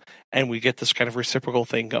them. And we get this kind of reciprocal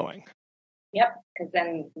thing going. Yep. Because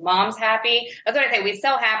then mom's happy. That's what I say. We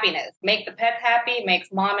sell happiness. Make the pets happy, makes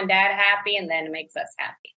mom and dad happy, and then it makes us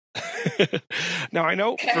happy. Now I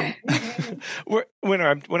know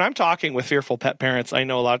when I'm talking with fearful pet parents, I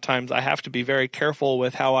know a lot of times I have to be very careful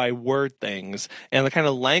with how I word things and the kind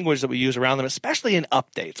of language that we use around them, especially in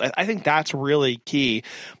updates. I think that's really key.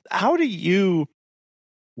 How do you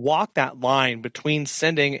walk that line between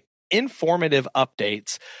sending informative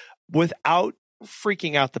updates without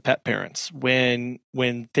freaking out the pet parents when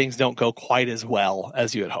things don't go quite as well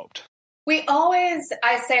as you had hoped? We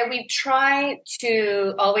try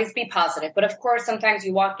to always be positive, but of course, sometimes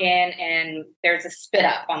you walk in and there's a spit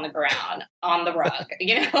up on the ground, on the rug,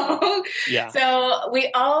 Yeah. So we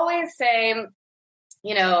always say,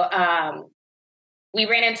 we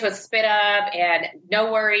ran into a spit up and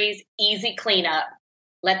no worries, easy cleanup.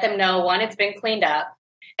 Let them know, one, it's been cleaned up.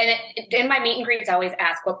 And in my meet and greets, I always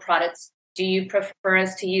ask, what products do you prefer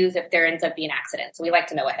us to use if there ends up being an accident? So we like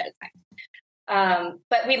to know ahead of time.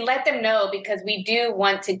 But we let them know because we do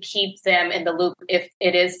want to keep them in the loop if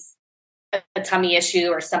it is a tummy issue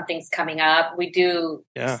or something's coming up. We do,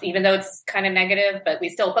 even though it's kind of negative, but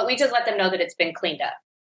we just let them know that it's been cleaned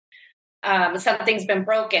up. Something's been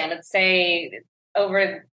broken. Let's say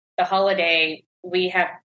over the holiday, we have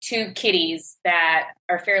 2 kitties that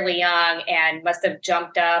are fairly young and must have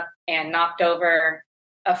jumped up and knocked over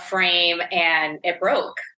a frame and it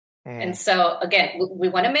broke. And so, again, we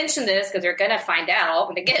want to mention this because they're going to find out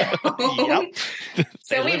when they get home.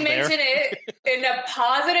 So we mention it in a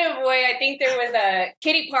positive way. I think there was a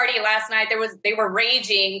kitty party last night. They were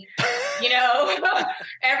raging,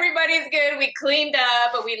 everybody's good. We cleaned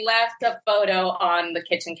up, but we left a photo on the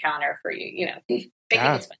kitchen counter for you, They think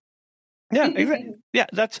it's fun. Yeah, exactly. Yeah,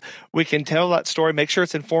 we can tell that story, make sure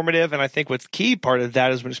it's informative. And I think what's key part of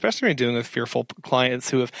that is especially when you're dealing with fearful clients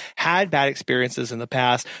who have had bad experiences in the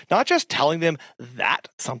past, not just telling them that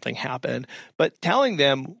something happened, but telling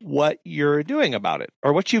them what you're doing about it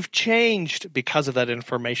or what you've changed because of that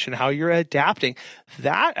information, how you're adapting.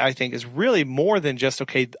 That I think is really more than just,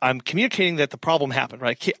 okay, I'm communicating that the problem happened,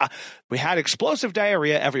 right? We had explosive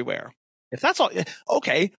diarrhea everywhere. If that's all,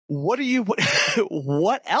 okay, what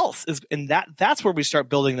else is, and that's where we start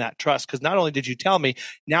building that trust. Because not only did you tell me,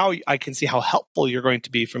 now I can see how helpful you're going to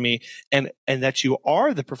be for me and that you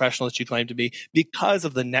are the professional that you claim to be because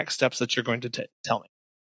of the next steps that you're going to tell me.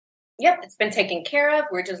 Yep, it's been taken care of.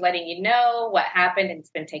 We're just letting you know what happened and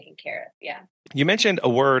it's been taken care of. Yeah. You mentioned a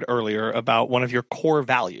word earlier about one of your core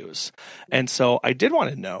values. And so I did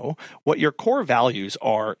want to know what your core values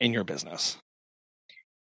are in your business.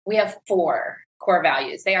 We have 4 core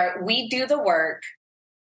values. They are, we do the work,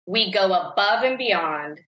 we go above and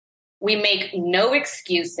beyond, we make no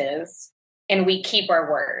excuses, and we keep our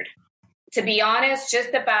word. To be honest,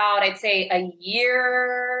 just about, I'd say maybe a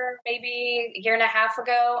year and a half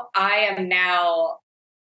ago, I am now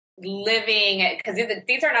living, because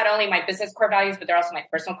these are not only my business core values, but they're also my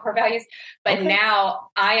personal core values. But now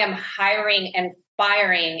I am hiring and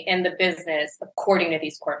firing in the business according to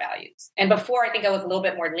these core values. And before, I think I was a little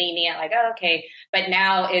bit more lenient, like, oh, okay. But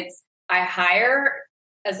now I hire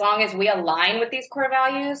as long as we align with these core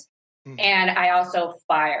values. And I also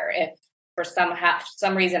fire if for some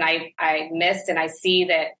reason I missed and I see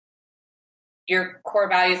that your core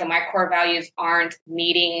values and my core values aren't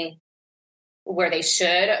meeting where they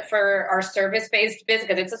should for our service-based business,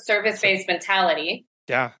 because it's a service-based mentality.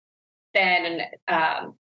 Yeah. then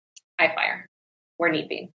I fire where need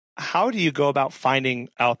be. How do you go about finding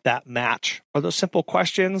out that match? Are those simple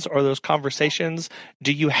questions or those conversations?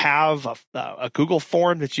 Do you have a Google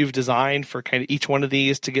form that you've designed for kind of each one of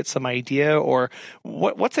these to get some idea? Or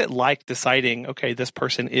what's it like deciding, okay, this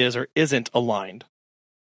person is or isn't aligned?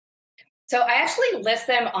 So I actually list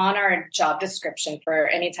them on our job description for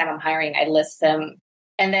any time I'm hiring. I list them.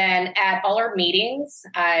 And then at all our meetings,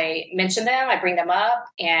 I mention them, I bring them up,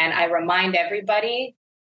 and I remind everybody,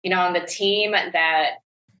 on the team that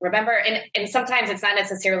remember, and sometimes it's not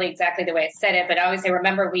necessarily exactly the way I said it, but I always say,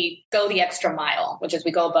 remember, we go the extra mile, which is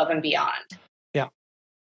we go above and beyond. Yeah.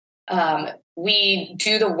 We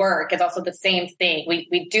do the work. It's also the same thing.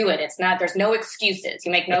 We do it. It's not, there's no excuses.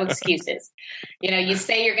 You make no excuses. You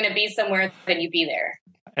say you're going to be somewhere, then you be there.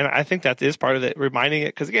 And I think that is part of it, reminding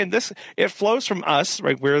it, because again, it flows from us,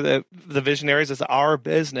 right? We're the visionaries. It's our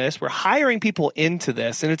business. We're hiring people into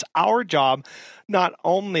this, and it's our job not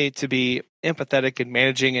only to be empathetic and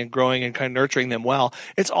managing and growing and kind of nurturing them well,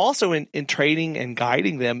 it's also in training and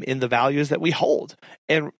guiding them in the values that we hold.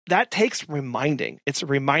 And that takes reminding. It's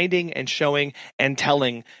reminding and showing and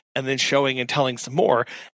telling, and then showing and telling some more,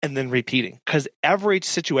 and then repeating. Because every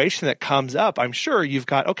situation that comes up, I'm sure you've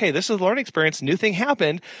got, okay, this is a learning experience, new thing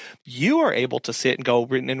happened. You are able to sit and go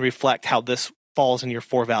and reflect how this falls in your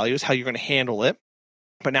 4 values, how you're going to handle it.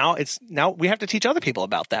 But now we have to teach other people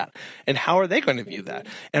about that, and how are they going to view that,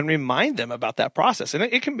 and remind them about that process.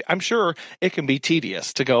 And I'm sure it can be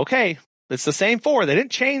tedious to go, okay, it's the same 4. They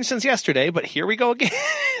didn't change since yesterday, but here we go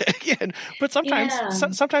again. But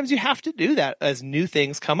sometimes you have to do that as new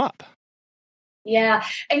things come up. Yeah.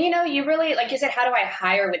 And you really, like you said, how do I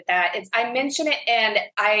hire with that? I mention it, and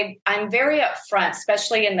I'm very upfront,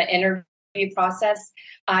 especially in the interview process.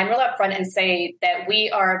 I'm real upfront and say that we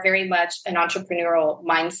are very much an entrepreneurial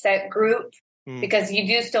mindset group, because you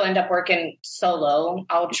do still end up working solo.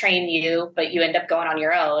 I'll train you, but you end up going on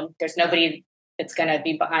your own. There's nobody that's going to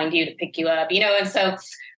be behind you to pick you up, and so,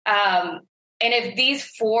 and if these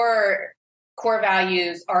 4 core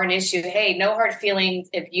values are an issue, hey, no hard feelings.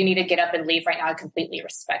 If you need to get up and leave right now, I completely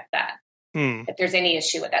respect that. If there's any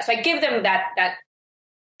issue with that. So I give them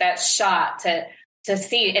that shot to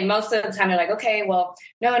see. And most of the time they're like, okay, well,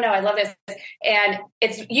 no, I love this. And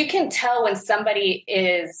you can tell when somebody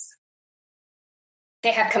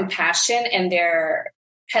they have compassion and they're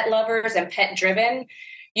pet lovers and pet driven.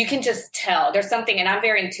 You can just tell there's something, and I'm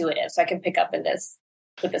very intuitive, so I can pick up with this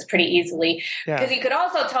pretty easily. Because you could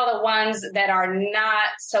also tell the ones that are not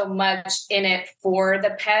so much in it for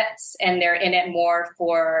the pets, and they're in it more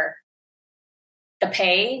for the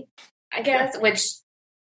pay, I guess, which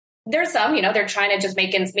there's some, they're trying to just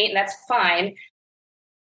make ends meet, and that's fine.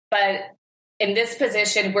 But in this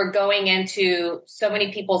position, we're going into so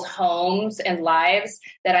many people's homes and lives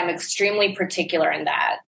that I'm extremely particular in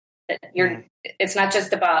that it's not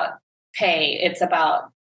just about pay. It's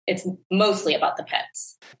mostly about the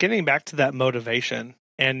pets. Getting back to that motivation.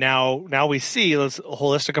 And now we see this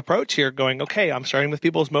holistic approach here going, okay, I'm starting with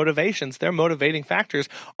people's motivations. Their motivating factors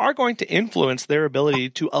are going to influence their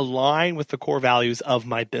ability to align with the core values of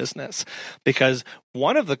my business. Because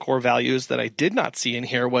one of the core values that I did not see in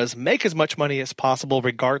here was make as much money as possible,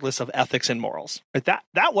 regardless of ethics and morals.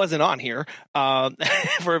 That wasn't on here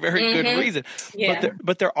for a very good reason. Yeah.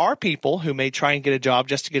 But there are people who may try and get a job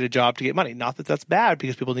just to get a job to get money. Not that that's bad,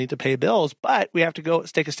 because people need to pay bills, but we have to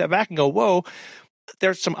take a step back and go, whoa,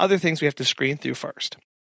 there's some other things we have to screen through first.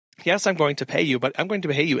 Yes, I'm going to pay you, but I'm going to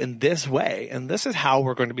pay you in this way. And this is how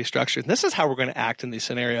we're going to be structured. And this is how we're going to act in these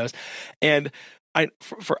scenarios. And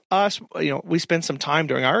for us, we spend some time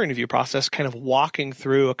during our interview process kind of walking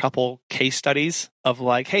through a couple case studies of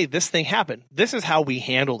like, hey, this thing happened. This is how we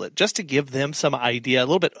handled it, just to give them some idea, a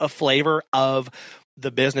little bit of flavor of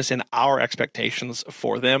the business and our expectations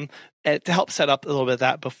for them, to help set up a little bit of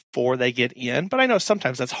that before they get in. But I know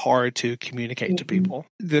sometimes that's hard to communicate to people.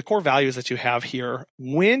 The core values that you have here,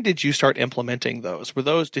 when did you start implementing those?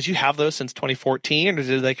 Did you have those since 2014, or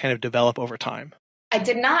did they kind of develop over time? I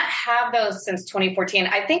did not have those since 2014.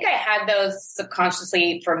 I think I had those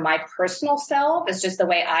subconsciously for my personal self. It's just the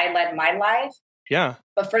way I led my life. Yeah.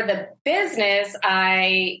 But for the business,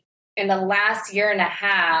 in the last year and a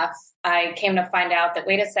half, I came to find out that,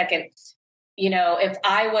 wait a second, if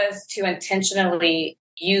I was to intentionally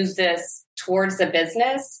use this towards the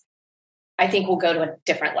business, I think we'll go to a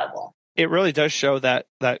different level. It really does show that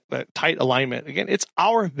tight alignment. Again, it's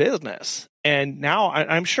our business. And now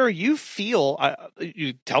I'm sure you feel,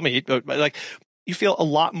 you tell me, like you feel a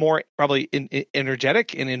lot more probably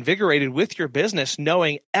energetic and invigorated with your business,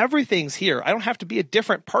 knowing everything's here. I don't have to be a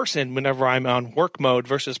different person whenever I'm on work mode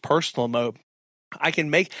versus personal mode.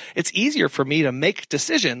 it's easier for me to make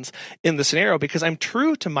decisions in the scenario because I'm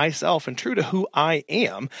true to myself and true to who I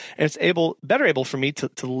am. And it's better able for me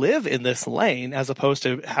to live in this lane as opposed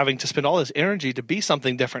to having to spend all this energy to be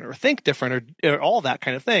something different or think different or all that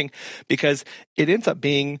kind of thing, because it ends up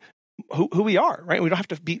being who we are, right? We don't have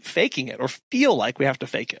to be faking it or feel like we have to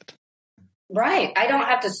fake it. Right. I don't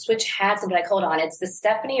have to switch hats and be like, hold on, it's this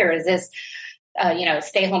Stephanie or is this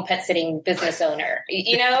stay-home pet sitting business owner,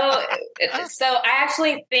 So I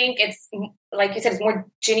actually think it's, like you said, it's more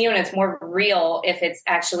genuine, it's more real if it's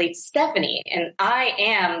actually Stephanie. And I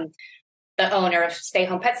am the owner of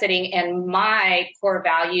Stay-Home Pet Sitting, and my core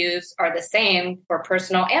values are the same for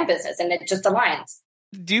personal and business, and it just aligns.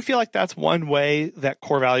 Do you feel like that's one way that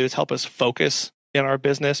core values help us focus in our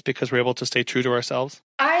business because we're able to stay true to ourselves?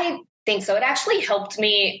 I think so. It actually helped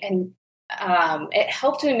me, and it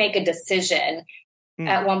helped me make a decision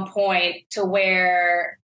at one point to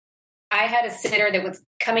where I had a sitter that was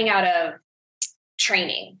coming out of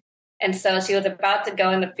training. And so she was about to go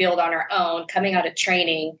in the field on her own, coming out of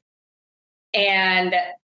training. And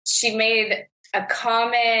she made a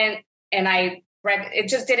comment and it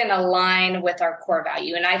just didn't align with our core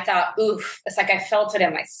value. And I thought, oof, it's like I felt it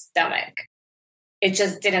in my stomach. It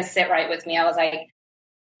just didn't sit right with me. I was like,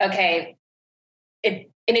 okay,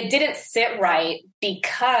 it didn't sit right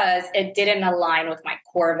because it didn't align with my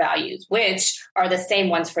core values, which are the same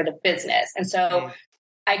ones for the business. And so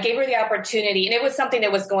I gave her the opportunity, and it was something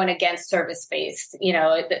that was going against service-based.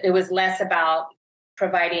 It was less about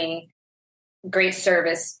providing great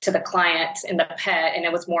service to the client and the pet, and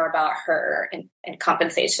it was more about her and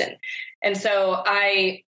compensation. And so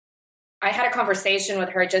I had a conversation with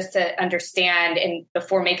her just to understand and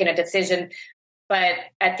before making a decision. But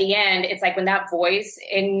at the end, it's like when that voice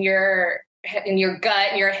in your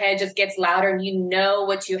gut, in your head just gets louder and you know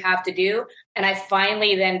what you have to do. And I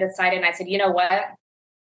finally then decided, and I said, you know what?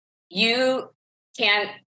 You can't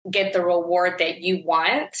get the reward that you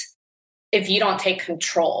want if you don't take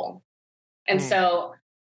control. And so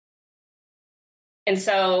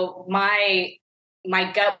my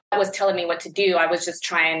gut was telling me what to do. I was just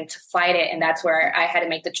trying to fight it. And that's where I had to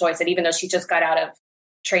make the choice that even though she just got out of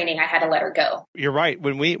training, I had to let her go. You're right.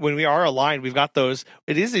 When we are aligned, we've got those.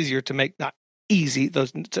 It is easier to make, not easy.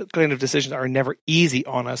 Those kind of decisions are never easy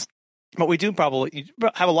on us, but we do probably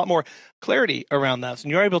have a lot more clarity around that.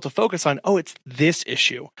 And you're able to focus on, it's this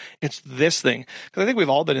issue, it's this thing. Because I think we've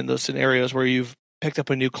all been in those scenarios where you've picked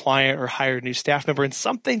up a new client or hired a new staff member, and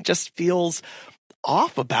something just feels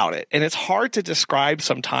off about it. And it's hard to describe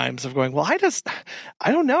sometimes of going, well, I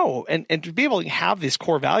don't know. And to be able to have these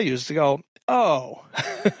core values to go,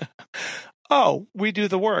 we do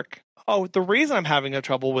the work. The reason I'm having a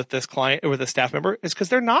trouble with this client or with a staff member is because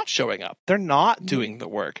they're not showing up. They're not doing the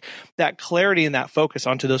work. That clarity and that focus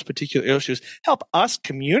onto those particular issues help us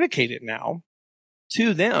communicate it now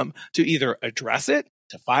to them to either address it,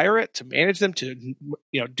 to fire it, to manage them, to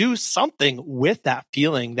do something with that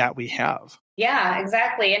feeling that we have. Yeah,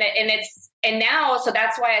 exactly. And now, so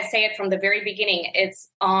that's why I say it from the very beginning. It's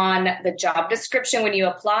on the job description when you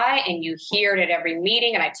apply, and you hear it at every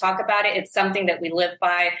meeting, and I talk about it. It's something that we live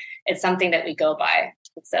by. It's something that we go by.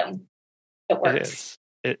 So it works.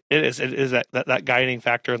 It is that guiding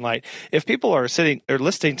factor in light. If people are sitting or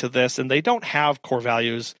listening to this and they don't have core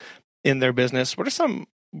values in their business, what are some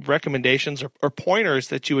recommendations or pointers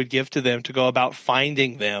that you would give to them to go about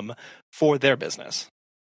finding them for their business?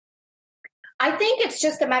 I think it's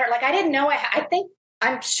just a matter, I didn't know,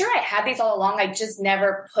 I'm sure I had these all along. I just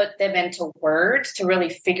never put them into words to really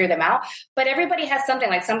figure them out. But everybody has something.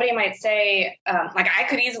 Like somebody might say, I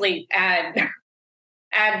could easily add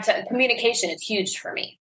to communication. It's huge for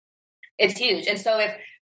me. It's huge. And so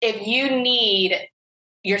if you need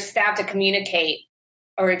your staff to communicate,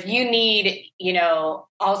 or if you need,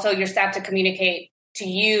 also your staff to communicate to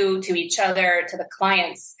you, to each other, to the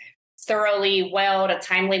clients thoroughly, well, in a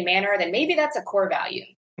timely manner, then maybe that's a core value.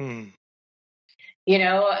 And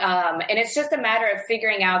it's just a matter of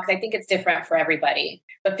figuring out, because I think it's different for everybody,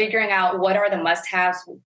 but figuring out what are the must-haves,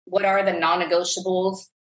 what are the non-negotiables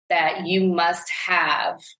that you must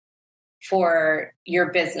have for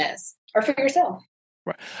your business or for yourself.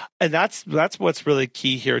 Right. And that's what's really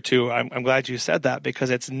key here too. I'm glad you said that, because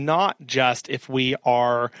it's not just if we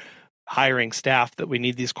are hiring staff that we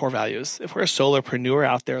need these core values. If we're a solopreneur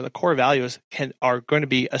out there, the core values are going to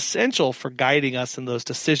be essential for guiding us in those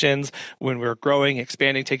decisions when we're growing,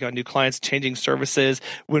 expanding, taking on new clients, changing services,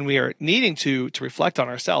 when we are needing to reflect on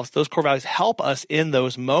ourselves. Those core values help us in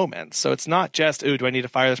those moments. So it's not just, do I need to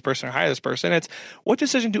fire this person or hire this person? It's, what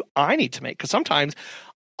decision do I need to make? Because sometimes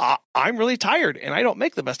I'm really tired and I don't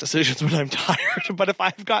make the best decisions when I'm tired. But if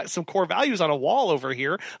I've got some core values on a wall over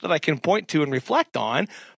here that I can point to and reflect on,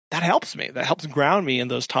 that helps me. That helps ground me in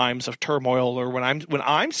those times of turmoil or when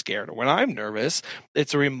I'm scared or when I'm nervous.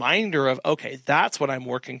 It's a reminder of, okay, that's what I'm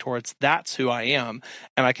working towards. That's who I am.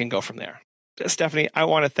 And I can go from there. Stephanie, I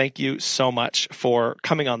want to thank you so much for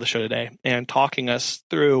coming on the show today and talking us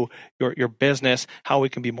through your business, how we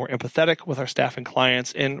can be more empathetic with our staff and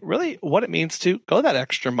clients, and really what it means to go that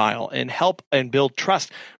extra mile and help and build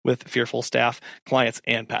trust with fearful staff, clients,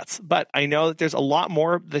 and pets. But I know that there's a lot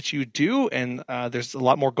more that you do, and there's a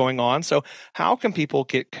lot more going on. So how can people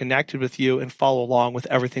get connected with you and follow along with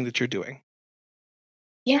everything that you're doing?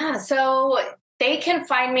 Yeah, so they can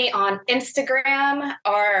find me on Instagram,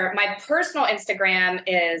 or my personal Instagram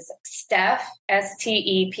is Steph,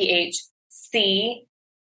 STEPHC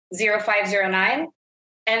 0509.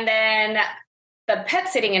 And then the pet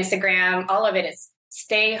sitting Instagram, all of it is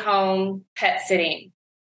Stay Home Pet Sitting.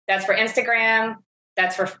 That's for Instagram.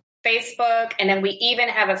 That's for Facebook. And then we even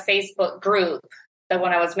have a Facebook group, the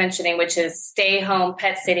one I was mentioning, which is Stay Home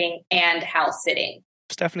Pet Sitting and House Sitting.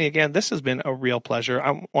 Stephanie, again, this has been a real pleasure.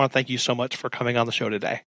 I want to thank you so much for coming on the show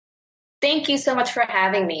today. Thank you so much for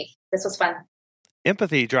having me. This was fun.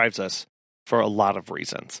 Empathy drives us for a lot of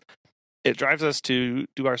reasons. It drives us to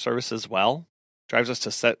do our services well, drives us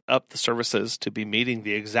to set up the services to be meeting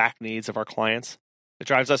the exact needs of our clients. It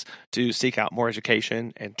drives us to seek out more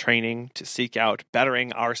education and training, to seek out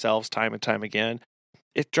bettering ourselves time and time again.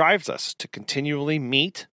 It drives us to continually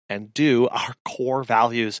meet and do our core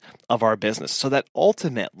values of our business, so that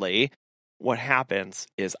ultimately what happens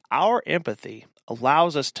is our empathy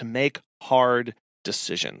allows us to make hard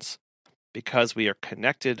decisions because we are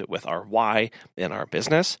connected with our why in our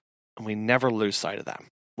business, and we never lose sight of that.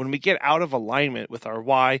 When we get out of alignment with our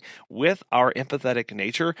why, with our empathetic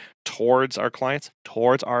nature towards our clients,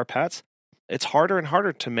 towards our pets, it's harder and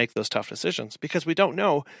harder to make those tough decisions because we don't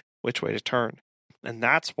know which way to turn. And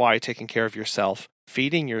that's why taking care of yourself,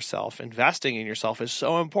 feeding yourself, investing in yourself is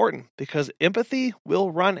so important, because empathy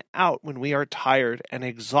will run out when we are tired and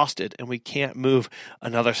exhausted and we can't move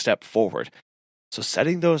another step forward. So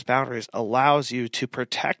setting those boundaries allows you to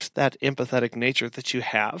protect that empathetic nature that you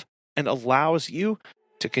have and allows you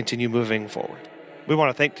to continue moving forward. We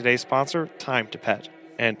want to thank today's sponsor, Time to Pet.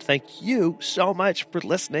 And thank you so much for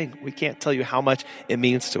listening. We can't tell you how much it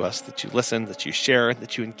means to us that you listen, that you share, and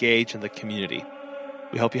that you engage in the community.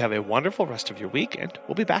 We hope you have a wonderful rest of your week, and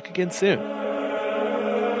we'll be back again soon.